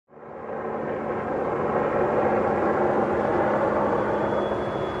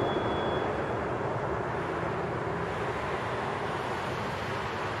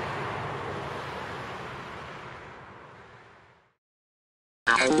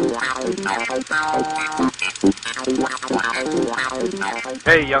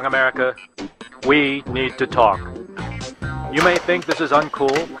Hey, young America, we need to talk. You may think this is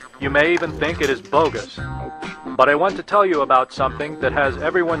uncool, you may even think it is bogus, but I want to tell you about something that has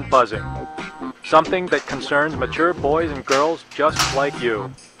everyone buzzing. Something that concerns mature boys and girls just like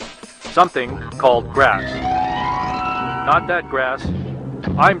you. Something called grass. Not that grass.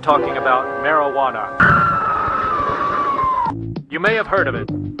 I'm talking about marijuana. You may have heard of it.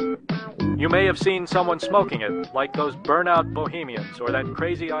 You may have seen someone smoking it, like those burnout bohemians or that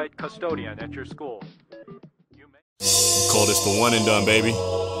crazy-eyed custodian at your school. Call this the one and done, baby.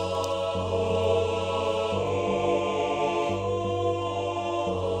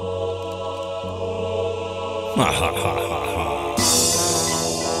 Ha ha ha ha ha.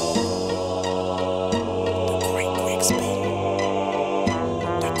 The Great Grigsby.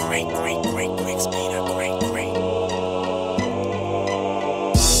 The Great Grigsby. The Great.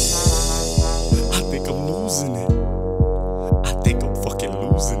 I think I'm losing it. I think I'm fucking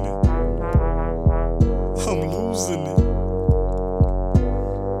losing it. I'm losing it.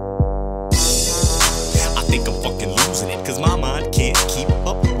 I think I'm fucking losing it, cause my mind can't keep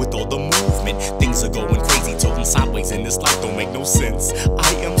up with all the movement. Things are going crazy, tilting sideways, and this life don't make no sense.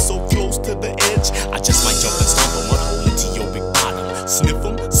 I am so close to the edge, I just might jump and stumble, mud hole into your big bottom. Sniff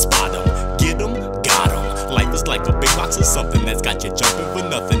 'em, spot 'em, get 'em, got 'em. Life is like a big box of something that's got you jumping for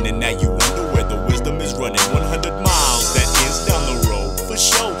nothing, and now you wonder where the wisdom is running. 100 miles, that is down the road for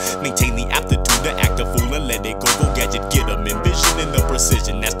sure. Maintain the aptitude to act a fool and let it go. Go gadget, get 'em, envisioning the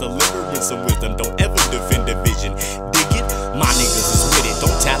precision. That's deliverance and wisdom. Don't ever defend division. Dig it? My niggas is with it.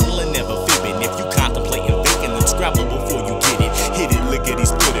 Don't tattle and never fibbing. If you contemplating faking, then scrabble before you get it. Hit it, lickety,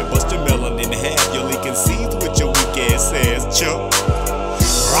 split it, bust your melon in half. You're leaking seeds with your weak ass ass, chump.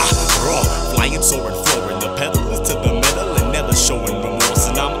 Rah, raw, flying, soaring, flooring. The pedal is to the metal and never showing remorse.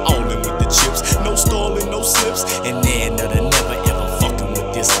 And I'm all in with the chips. No stalling, no slips. And then never ever fucking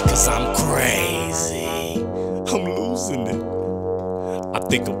with this, cause I'm crazy. I'm losing it. I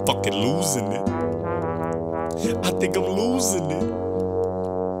think I'm fucking losing it. I think I'm losing it.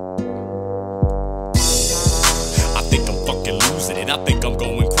 I think I'm fucking losing it. I think I'm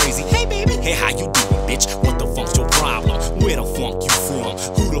going crazy. Hey baby, hey how you doing, bitch? What the funk's your problem? Where the funk you from?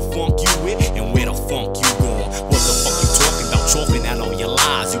 Who the funk you with? And where the funk you going? What the fuck you talking about? Chalking out all your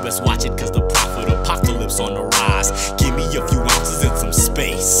lies. You best watch it, cause the prophet apocalypse on the rise. Give me a few ounces and some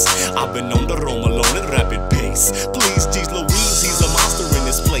space. I've been on the roam alone at rapid pace. Please, geez Louise, he's a monster in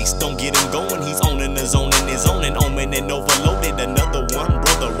this place. Don't get him going, he's owning his own and his own and omen and overloaded. Another one,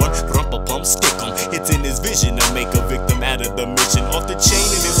 brother run, rump a pump, stick him. It's in his vision to make a victim out of the mission. Off the chain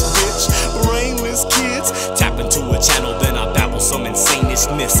in his bitch, brainless kids. Tap into a channel, then I babble some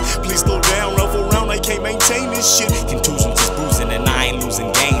insanishness. Please slow down, ruffle around, I can't maintain this shit. Contusions is bruising and I ain't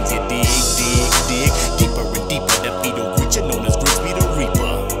losing gains. You dig, dig, deeper and deeper. That Fredo creature known as Grigsby the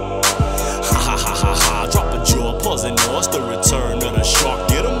Reaper. Ha ha ha ha ha, drop a jaw, pause and nose. The return of the shark,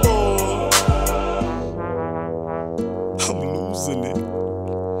 get 'em boy. I'm losing it.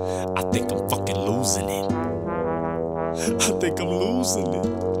 I think I'm fucking losing it. I think I'm losing it.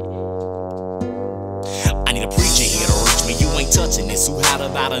 I need a preacher here to reach me. You ain't touching this. Who had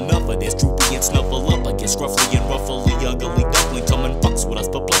about enough of this? Droopy and snuffle up. I get scruffy and ruffly, ugly duckling. Come and fucks with us.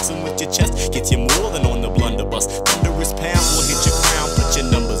 Perplexing with your chest. Gets you more than on the blunderbuss. Thunderous pound will hit your crown. Put your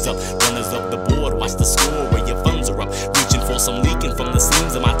numbers up. Runners up the board. Watch the score where your funds are up. Reaching for some leaking from the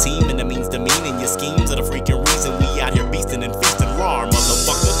seams of my team. And the means demeaning your schemes are the freaking reason we out here beasting and feasting. Raw,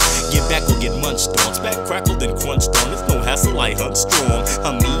 motherfucker. Get back or get munched on. Back crackled and crunched on. It's no hassle, I hunt strong.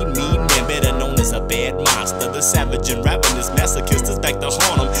 A mean man, better known as a bad monster. The savage and ravenous masochist is back to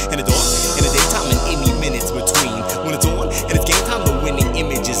haunt him. In the dark, in the daytime, and any minutes between. When it's on, and it's game time, the winning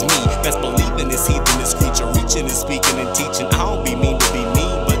image is me. Best believing this heathen, this creature, reaching and speaking and teaching. I don't be mean to be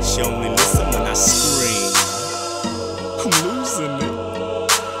mean, but you only listen when I scream. I'm losing it.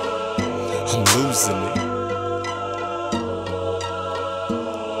 I'm losing it.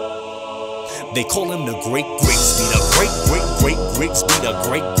 They call him the Great Grigsby, the Great Grigsby, the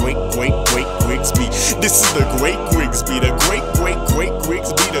Great Grigsby. This is the Great Grigsby, the Great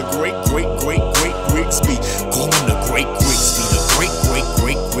Grigsby, the Great Grigsby. Call him the Great Grigsby, the Great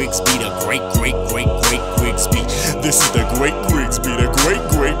Grigsby, the Great Grigsby. This is the Great Grigsby, the Great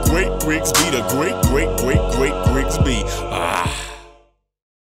Grigsby, the Great